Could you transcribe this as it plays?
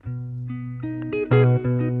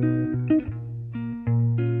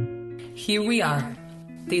Here we are.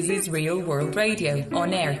 This is Real World Radio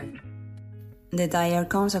on air. The dire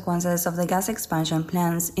consequences of the gas expansion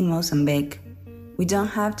plans in Mozambique. We don't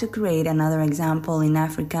have to create another example in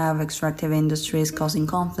Africa of extractive industries causing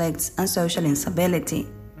conflicts and social instability.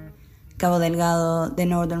 Cabo Delgado, the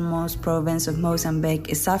northernmost province of Mozambique,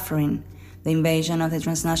 is suffering. The invasion of the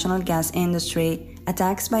transnational gas industry,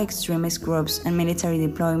 attacks by extremist groups, and military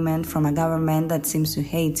deployment from a government that seems to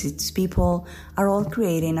hate its people are all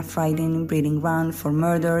creating a frightening breeding ground for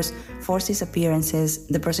murders, forced disappearances,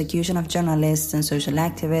 the persecution of journalists and social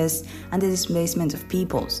activists, and the displacement of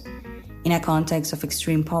peoples. In a context of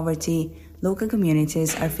extreme poverty, local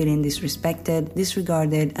communities are feeling disrespected,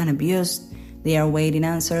 disregarded, and abused. They are awaiting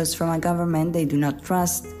answers from a government they do not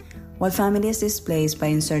trust. While families displaced by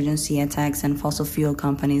insurgency attacks and fossil fuel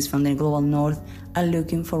companies from the global north are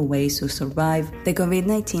looking for ways to survive, the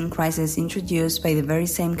COVID-19 crisis introduced by the very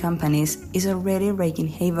same companies is already wreaking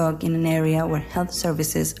havoc in an area where health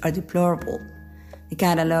services are deplorable. The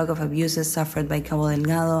catalogue of abuses suffered by Cabo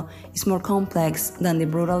Delgado is more complex than the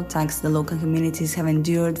brutal attacks the local communities have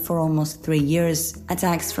endured for almost 3 years.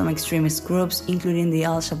 Attacks from extremist groups, including the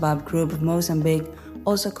Al-Shabaab group of Mozambique,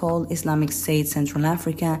 also called Islamic State Central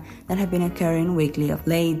Africa, that have been occurring weekly of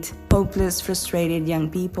late. Hopeless, frustrated young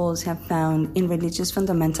peoples have found in religious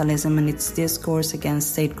fundamentalism and its discourse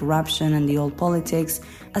against state corruption and the old politics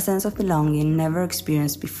a sense of belonging never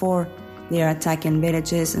experienced before. They are attacking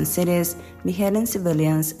villages and cities, beheading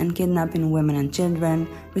civilians, and kidnapping women and children,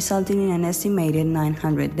 resulting in an estimated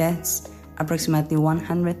 900 deaths. Approximately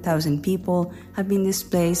 100,000 people have been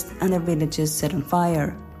displaced and their villages set on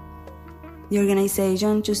fire. The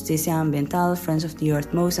organization Justicia Ambiental Friends of the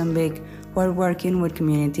Earth Mozambique, who are working with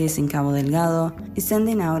communities in Cabo Delgado, is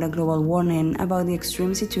sending out a global warning about the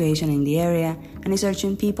extreme situation in the area and is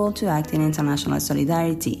urging people to act in international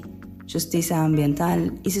solidarity. Justicia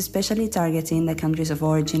Ambiental is especially targeting the countries of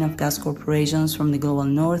origin of gas corporations from the global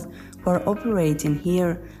north who are operating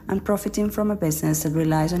here and profiting from a business that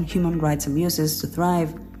relies on human rights abuses to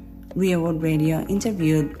thrive. Real World Radio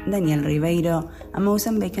interviewed Daniel Ribeiro, a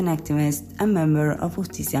Mozambican activist and member of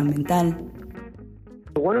Justicia Ambiental.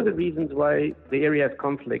 One of the reasons why the area has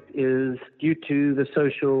conflict is due to the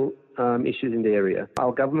social issues in the area.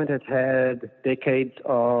 Our government has had decades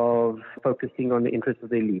of focusing on the interests of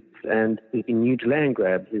the elites, and there's been huge land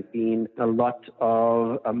grabs. There's been a lot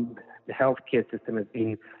of the healthcare system has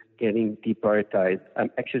been getting deprioritized.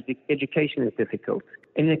 Actually, education is difficult.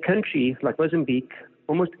 And in a country like Mozambique,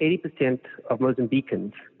 almost 80% of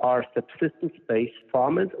Mozambicans are subsistence-based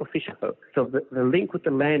farmers or fisher folk. So the link with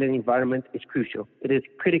the land and the environment is crucial. It is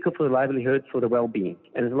critical for the livelihood, for the well-being.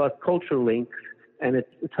 And there's a lot of cultural links, and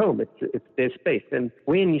it's home, it's their space. And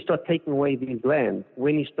when you start taking away these lands,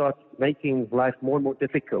 when you start making life more and more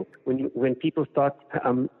difficult, when people start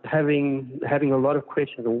having a lot of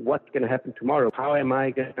questions on what's going to happen tomorrow, how am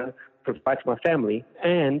I going to provide for my family,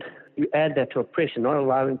 and you add that to oppression, not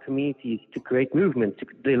allowing communities to create movement,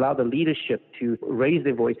 to allow the leadership to raise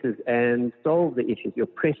their voices and solve the issues, you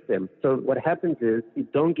oppress them. So what happens is you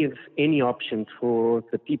don't give any options for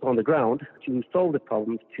the people on the ground to solve the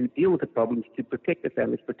problems, to deal with the problems, to protect their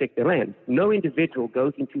families, protect their land. No individual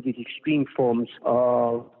goes into these extreme forms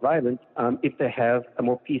of violence if they have a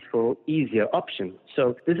more peaceful, easier option.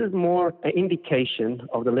 So this is more an indication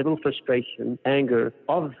of the level of frustration, anger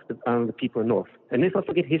of the people in North. And let's not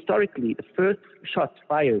forget, historically, the first shots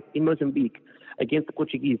fired in Mozambique against the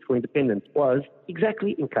Portuguese for independence was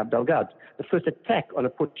exactly in Cabo Delgado. The first attack on a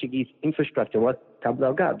Portuguese infrastructure was Cabo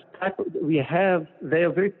Delgado. They are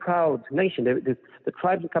a very proud nation. The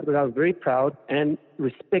tribes of Cabo Delgado are very proud, and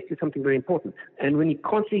respect is something very important. And when you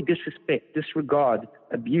constantly disrespect, disregard,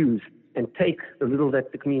 abuse, and take the little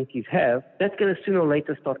that the communities have, that's going to sooner or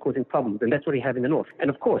later start causing problems, and that's what you have in the north. And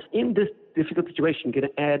of course, in this difficult situation, you're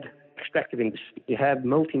going to add extractive industry. You have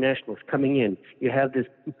multinationals coming in. You have this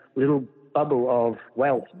little bubble of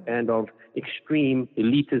wealth and of extreme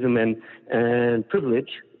elitism and privilege.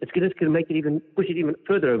 It's going to make it push it even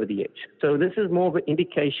further over the edge. So this is more of an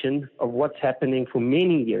indication of what's happening for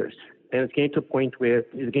many years. And it's getting to a point where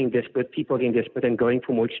it's getting desperate, people are getting desperate and going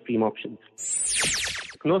for more extreme options.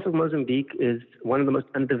 North of Mozambique is one of the most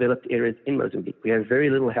undeveloped areas in Mozambique. We have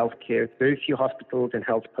very little health care, very few hospitals and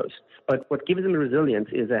health posts. But what gives them resilience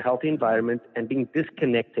is a healthy environment and being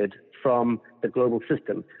disconnected from the global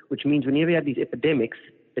system, which means whenever you have these epidemics,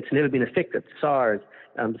 it's never been affected. SARS,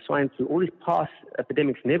 the swine flu, all these past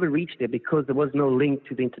epidemics never reached there because there was no link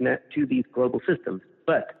to the internet, to these global systems.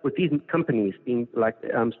 But with these companies being like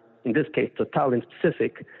in this case Total in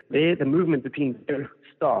specific, the movement between their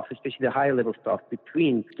staff, especially the higher level staff,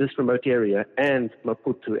 between this remote area and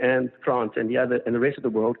Maputo and France and the rest of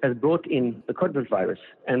the world has brought in the COVID virus.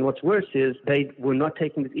 And what's worse is they were not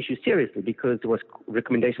taking this issue seriously because there was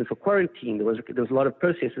recommendations for quarantine. There was a lot of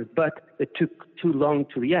processes, but it took too long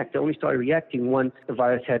to react. They only started reacting once the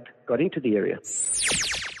virus had got into the area.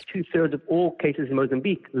 2/3 of all cases in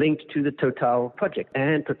Mozambique linked to the Total project.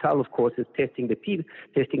 And Total, of course, is testing their people,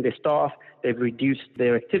 testing their staff. They've reduced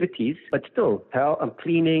their activities, but still,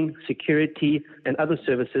 cleaning, security, and other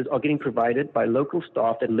services are getting provided by local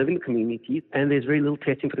staff that live in the communities, and there's very little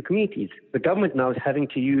testing for the communities. The government now is having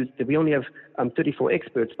to use, we only have 34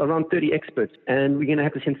 experts, around 30 experts, and we're going to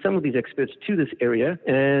have to send some of these experts to this area,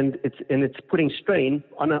 and it's putting strain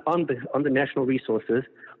on the national resources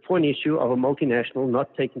for an issue of a multinational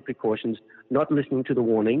not taking precautions, not listening to the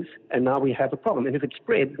warnings, and now we have a problem. And if it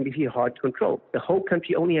spreads, it's going to be hard to control. The whole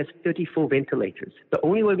country only has 34 ventilators. The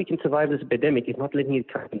only way we can survive this epidemic is not letting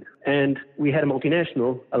it come in. And we had a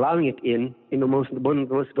multinational allowing it in the most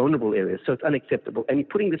vulnerable areas, so it's unacceptable. And you're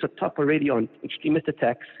putting this on top already on extremist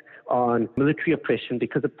attacks, on military oppression,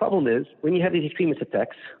 because the problem is when you have these extremist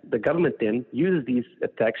attacks, the government then uses these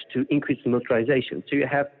attacks to increase the militarization. So you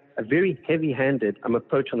have a very heavy-handed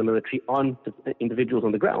approach on the military on the individuals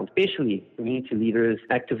on the ground, especially community leaders,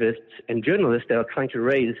 activists, and journalists that are trying to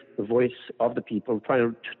raise the voice of the people,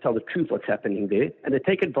 trying to tell the truth what's happening there. And they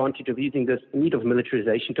take advantage of using this need of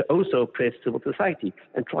militarization to also oppress civil society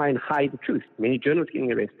and try and hide the truth. Many journalists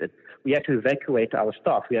getting arrested. We had to evacuate our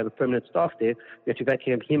staff. We have a permanent staff there. We had to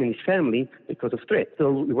evacuate him and his family because of threats.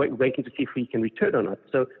 So we're waiting to see if we can return or not.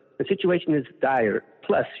 So the situation is dire.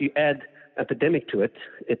 Plus, you add epidemic to it,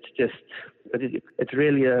 it's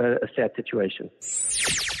really a sad situation.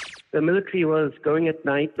 The military was going at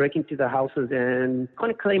night, breaking into the houses, and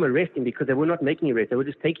can't claim arresting because they were not making arrests. They were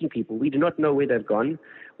just taking people. We do not know where they've gone.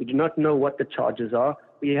 We do not know what the charges are.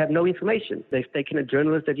 We have no information. They've taken a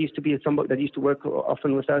journalist that used to work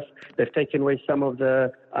often with us. They've taken away some of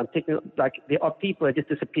the there are people that just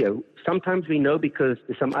disappear. Sometimes we know because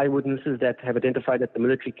there's some eyewitnesses that have identified that the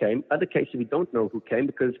military came. Other cases we don't know who came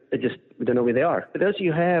because we don't know where they are. But also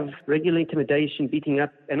you have regular intimidation, beating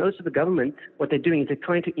up, and also the government, what they're doing is they're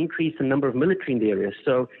trying to increase the number of military in the area.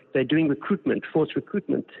 So they're doing recruitment, forced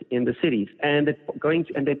recruitment in the cities, and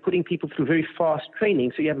they're putting people through very fast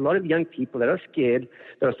training. So you have a lot of young people that are scared,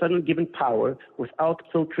 that are suddenly given power without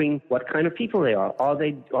filtering what kind of people they are.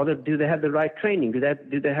 Do they have the right training? Do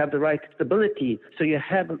they have the right stability? So you're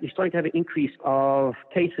starting to have an increase of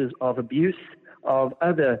cases of abuse, of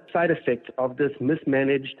other side effects of this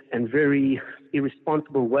mismanaged and very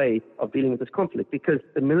irresponsible way of dealing with this conflict, because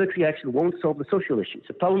the military actually won't solve the social issues.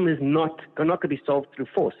 The problem is not going to be solved through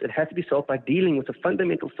force. It has to be solved by dealing with the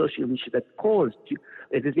fundamental social issue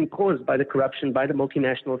it has been caused by the corruption, by the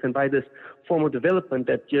multinationals, and by this form of development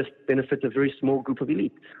that just benefits a very small group of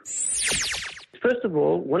elites. First of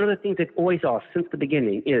all, one of the things they've always asked since the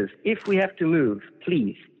beginning is, if we have to move,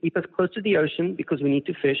 please keep us close to the ocean because we need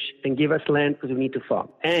to fish, and give us land because we need to farm.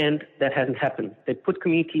 And that hasn't happened. They put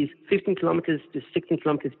communities 15 kilometers to 16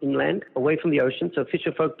 kilometers inland, away from the ocean, so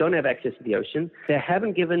fisher folk don't have access to the ocean. They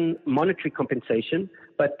haven't given monetary compensation,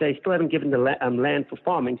 but they still haven't given the land for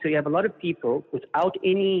farming. So you have a lot of people without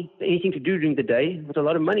anything to do during the day, with a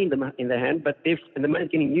lot of money in their hand, and the money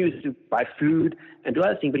is getting used to buy food and do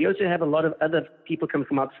other things. But you also have a lot of other people coming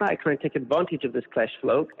from outside trying to take advantage of this cash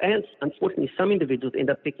flow. And unfortunately, some individuals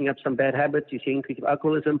end up picking up some bad habits. You see increase of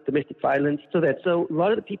alcoholism, domestic violence. So a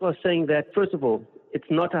lot of the people are saying that, first of all, it's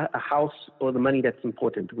not a house or the money that's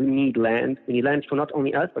important. We need land. We need land for not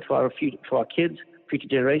only us, but for our kids, future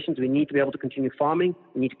generations. We need to be able to continue farming.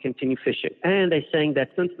 We need to continue fishing. And they're saying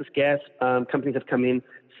that since this gas companies have come in,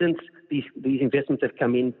 since these investments have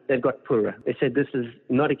come in, they've got poorer. They said this is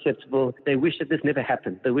not acceptable. They wish that this never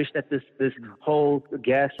happened. They wish that this whole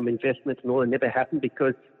gas investment and all never happened,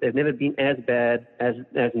 because they've never been as bad as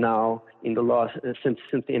now in the last since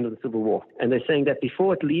the end of the Civil War. And they're saying that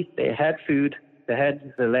before, at least, they had food, they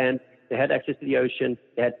had the land, they had access to the ocean,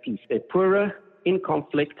 they had peace. They're poorer, in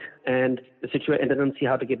conflict, and the situation, and they don't see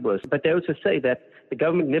how to get worse. But they also say that the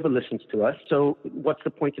government never listens to us, so what's the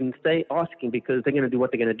point in asking, because they're going to do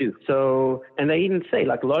what they're going to do. So, and they even say,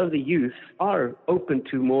 like, a lot of the youth are open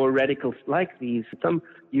to more radicals like these. Some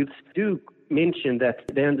youths do mention that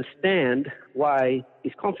they understand why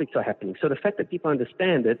these conflicts are happening. So the fact that people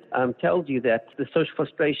understand it tells you that the social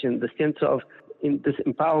frustration, the sense of this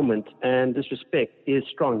empowerment and disrespect is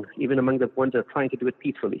strong, even among the ones that are trying to do it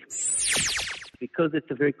peacefully. because it's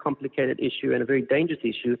a very complicated issue and a very dangerous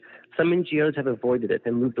issue, some NGOs have avoided it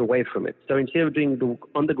and moved away from it. So instead of doing the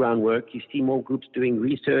on-the-ground work, you see more groups doing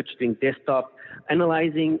research, doing desktop,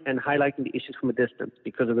 analyzing and highlighting the issues from a distance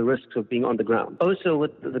because of the risks of being on the ground. Also,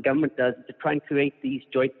 what the government does is to try and create these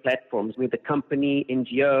joint platforms where the company,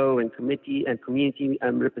 NGO, and committee and community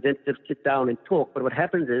representatives sit down and talk. But what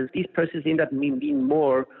happens is these processes end up being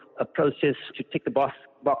more a process to tick the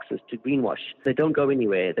boxes, to greenwash. They don't go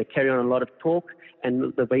anywhere. They carry on a lot of talk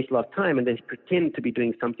and they waste a lot of time and they pretend to be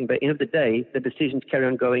doing something. But at the end of the day, the decisions carry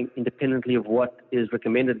on going independently of what is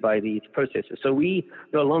recommended by these processes. So we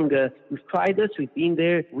no longer, we've tried this, we've been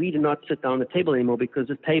there, we do not sit down at the table anymore because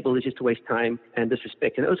the table is just to waste time and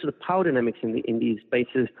disrespect. And also the power dynamics in these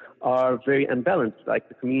spaces are very unbalanced. Like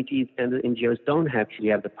the communities and the NGOs don't actually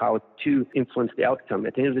have the power to influence the outcome.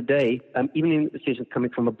 At the end of the day, even in decisions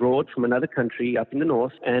coming from abroad, from another country up in the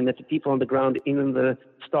north, and that the people on the ground, even the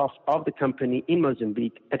staff of the company in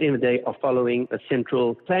Mozambique, at the end of the day, are following a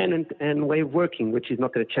central plan and way of working, which is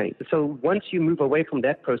not going to change. So once you move away from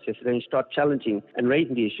that process and then you start challenging and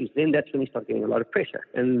raising the issues, then that's when you start getting a lot of pressure.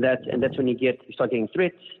 And that's when you start getting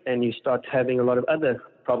threats and you start having a lot of other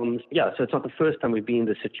problems. Yeah, so it's not the first time we've been in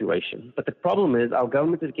this situation. But the problem is our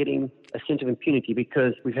government is getting a sense of impunity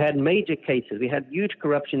because we've had major cases. We had huge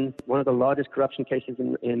corruption, one of the largest corruption cases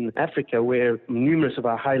in Africa, where numerous of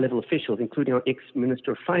our high-level officials, including our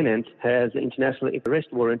ex-Minister of Finance, has international arrest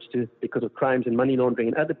warrants because of crimes and money laundering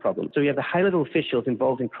and other problems. So you have the high-level officials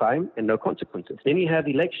involved in crime and no consequences. Then you have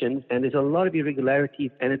elections and there's a lot of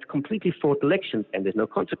irregularities and it's completely fraught elections and there's no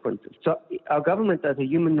consequences. So our government does a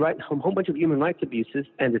whole bunch of human rights abuses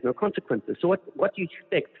and there's no consequences. So what do you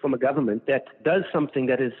expect from a government that does something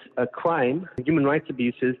that is a crime, human rights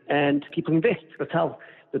abuses, and people invest?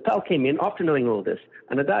 Total came in after knowing all this.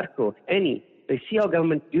 Anadarko, Eni, they see our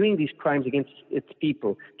government doing these crimes against its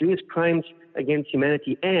people, doing these crimes against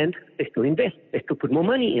humanity, and they still invest. They still put more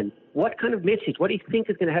money in. What kind of message? What do you think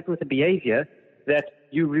is going to happen with the behavior that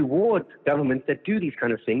you reward governments that do these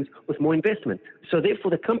kind of things with more investment? So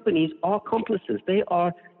therefore, the companies are accomplices. They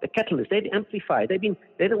are the catalysts. They amplify.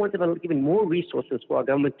 They're the ones that are giving more resources for our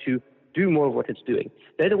government to do more of what it's doing.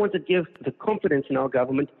 They're the ones that give the confidence in our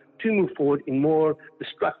government to move forward in more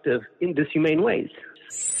destructive, dishumane ways.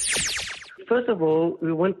 First of all,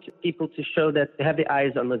 we want people to show that they have their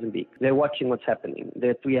eyes on Mozambique. They're watching what's happening,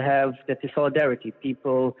 that the solidarity,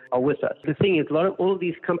 people are with us. The thing is, all of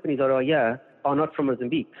these companies that are here are not from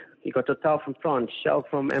Mozambique. You got Total from France, Shell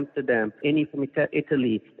from Amsterdam, Eni from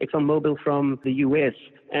Italy, ExxonMobil from the US,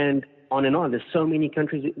 and on and on. There's so many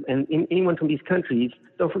countries, and anyone from these countries,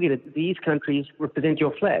 don't forget it, these countries represent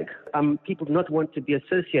your flag. People do not want to be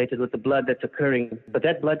associated with the blood that's occurring, but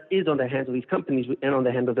that blood is on the hands of these companies and on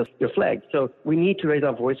the hand of your flag. So we need to raise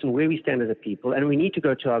our voice on where we stand as a people, and we need to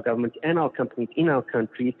go to our governments and our companies in our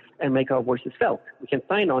countries and make our voices felt. We can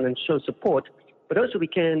sign on and show support, but also we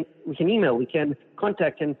can email, we can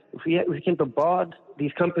contact, and we can bombard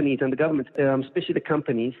these companies and the government, especially the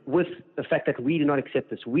companies, with the fact that we do not accept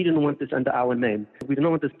this. We don't want this under our name. We do not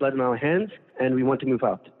want this blood in our hands, and we want to move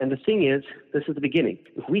out. And the thing is, this is the beginning.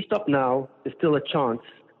 If we stop now, there's still a chance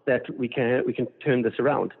that we can turn this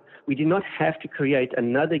around. We do not have to create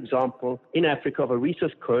another example in Africa of a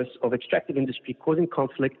resource curse of extractive industry causing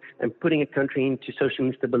conflict and putting a country into social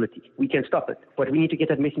instability. We can stop it. But we need to get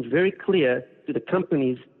that message very clear to the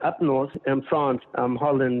companies up north, France,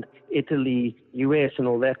 Holland, Italy, US, and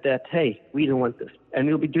all that, hey, we don't want this. And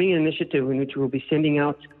we'll be doing an initiative in which we'll be sending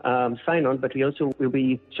out sign-on, but we also will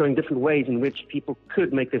be showing different ways in which people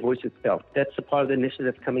could make their voices felt. That's a part of the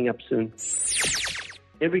initiative coming up soon.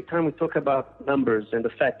 Every time we talk about numbers and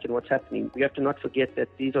the facts and what's happening, we have to not forget that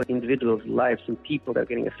these are individuals' lives and people that are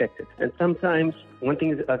getting affected. And sometimes, one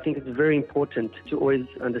thing is, I think it's very important to always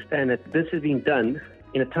understand that this is being done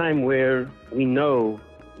in a time where we know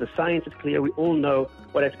the science is clear, we all know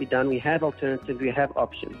what has to be done, we have alternatives, we have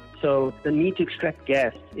options. So the need to extract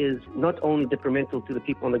gas is not only detrimental to the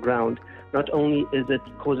people on the ground, not only is it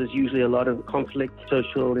causes usually a lot of conflict,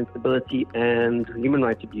 social instability, and human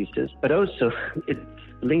rights abuses, but also it's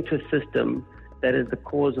linked to a system that is the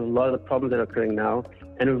cause of a lot of the problems that are occurring now,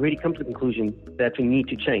 and we've really come to the conclusion that we need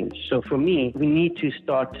to change. So for me, we need to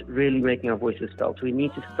start really making our voices felt. We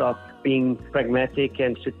need to start being pragmatic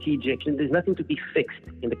and strategic, and there's nothing to be fixed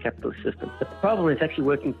in the capitalist system. The problem is actually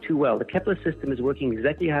working too well. The capitalist system is working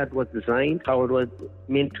exactly how it was designed, how it was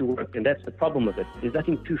meant to work, and that's the problem of it. There's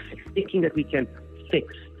nothing to fix. Thinking that we can fix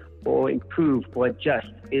or improve or adjust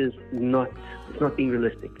it's not being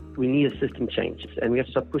realistic. We need a system change, and we have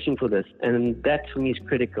to start pushing for this. And that, for me, is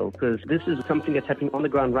critical, because this is something that's happening on the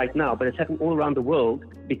ground right now, but it's happening all around the world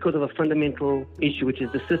because of a fundamental issue, which is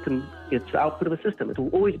the system. It's the output of the system. It will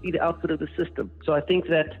always be the output of the system. So I think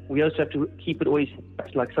that we also have to keep it always,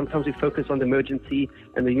 like sometimes we focus on the emergency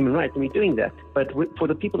and the human rights, and we're doing that. But for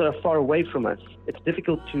the people that are far away from us,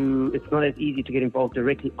 it's not as easy to get involved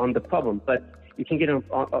directly on the problem, but you can get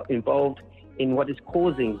involved in what is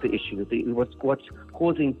causing the issue, what's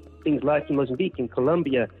causing things like in Mozambique, in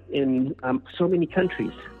Colombia, in so many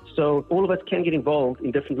countries. So all of us can get involved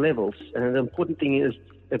in different levels. And the important thing is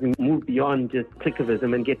that we move beyond just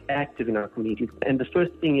clicktivism and get active in our communities. And the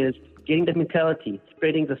first thing is getting the mentality,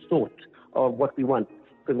 spreading the thought of what we want.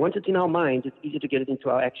 Because once it's in our minds, it's easier to get it into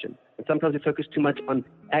our action. And sometimes we focus too much on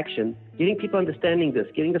action. Getting people understanding this,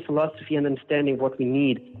 getting the philosophy and understanding what we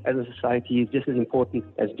need as a society is just as important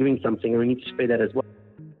as doing something, and we need to spread that as well.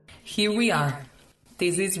 Here we are.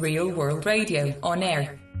 This is Real World Radio on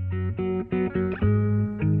air.